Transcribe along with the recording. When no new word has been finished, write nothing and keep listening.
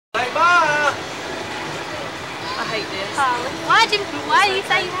Holly. Why do you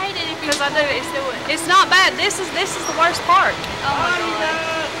say you hated it? Because I do. It's not bad. This is the worst part. Oh my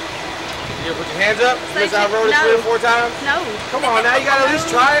God. You put your hands up since I rode it 3 or 4 times? No. Come on now, you gotta at least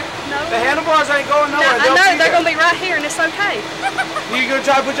try it. No. The handlebars ain't going nowhere. No, I know they're gonna be right here and it's okay. You gonna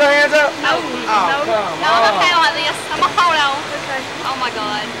try to put your hands up? No. Oh, No. come No, I'm okay like this. I'm gonna hold on. Okay. Oh my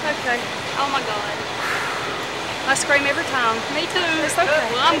God. Okay. Oh my God. I scream every time. Me too. It's okay.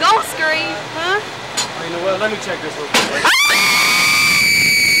 Well, I'm gonna scream. Huh? Oh, you know what? Let me check this real quick.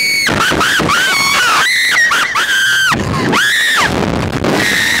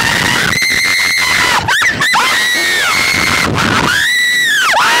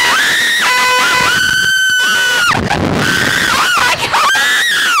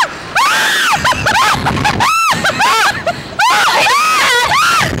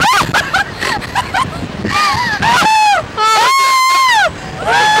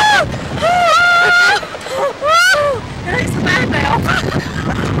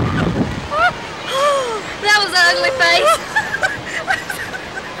 That was an ugly face.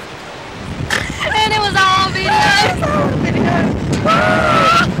 And it was all on video.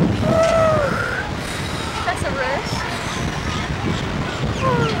 That's a rush.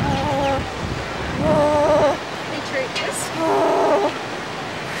 He tricked us.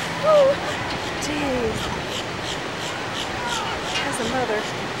 Jeez. As a mother.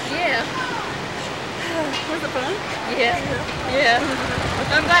 Yeah. Was it fun? Yeah. Yeah.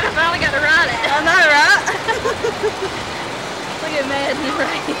 I'm glad I finally got to ride it. I know, right? Look at Mad and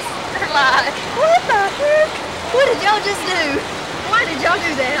Race. They're live. What the heck? What did y'all just do? Why did y'all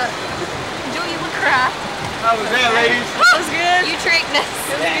do that? Julia would cry. How was that, ladies? That was good. You tricked us.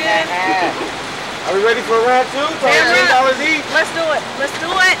 It was good. Are we ready for a round 2? Damn right. $10 each. Let's do it. Let's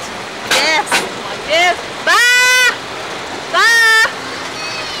do it. Yes. Yes. Bye. Bye.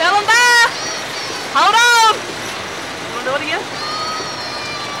 Tell them bye. Hold on. You want to do it again?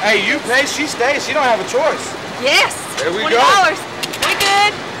 Hey, you pay, she stays. She don't have a choice. Yes. There we $20. go. We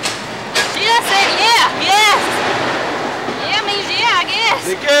good. She just said yeah. Yes. Yeah means yeah, I guess.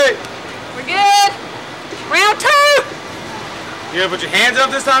 You good? We're good. Round 2. You gonna put your hands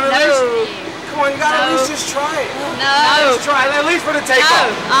up this time at least? Come on, you gotta at least just try it. No. Just try it, at least for the takeoff.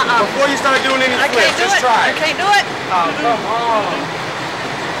 Before you start doing any flips, just try I it. can't do it. Oh, come on.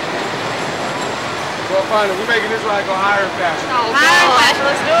 Well, finally, we're making this ride go higher and faster. Oh, Higher and God. faster.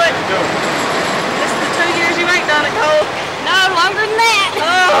 Let's do it. Do it. This is the 2 years you ain't done it, Cole. No, longer than that.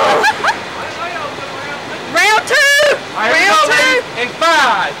 Oh. Round 2. All right, here we go, ladies. In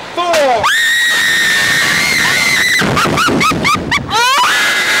 5, 4.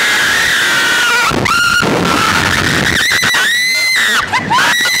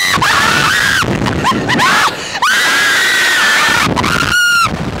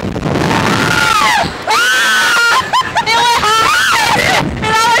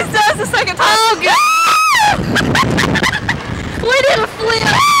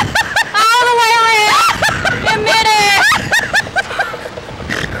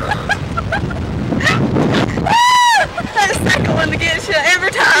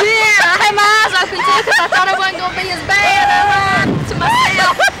 Because I thought it wasn't going to be as bad. I lied to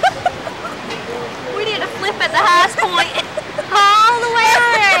myself. We did a flip at the highest point all the way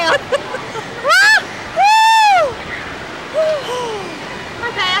around.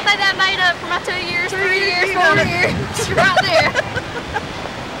 Okay, I think that made up for my 2 years, 3 years, 4 years. Right there.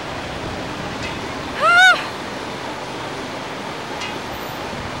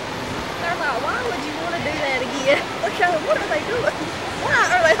 They're like, why would you want to do that again? Okay, what are they doing? Why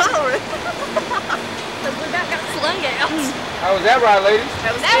are they hollering? Because we about got slung out. How was that ride, ladies?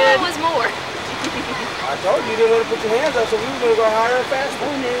 That was That good. one was more. I told you you didn't want to put your hands up, so we were going to go higher and faster.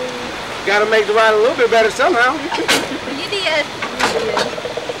 Oh, no. Got to make the ride a little bit better somehow. You did.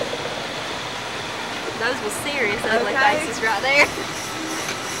 Those was serious ugly faces right there.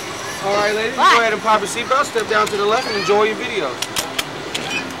 All right, ladies, go ahead and pop your seatbelt, step down to the left, and enjoy your videos.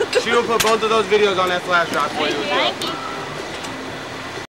 She will put both of those videos on that flash drive for you as well. Thank you.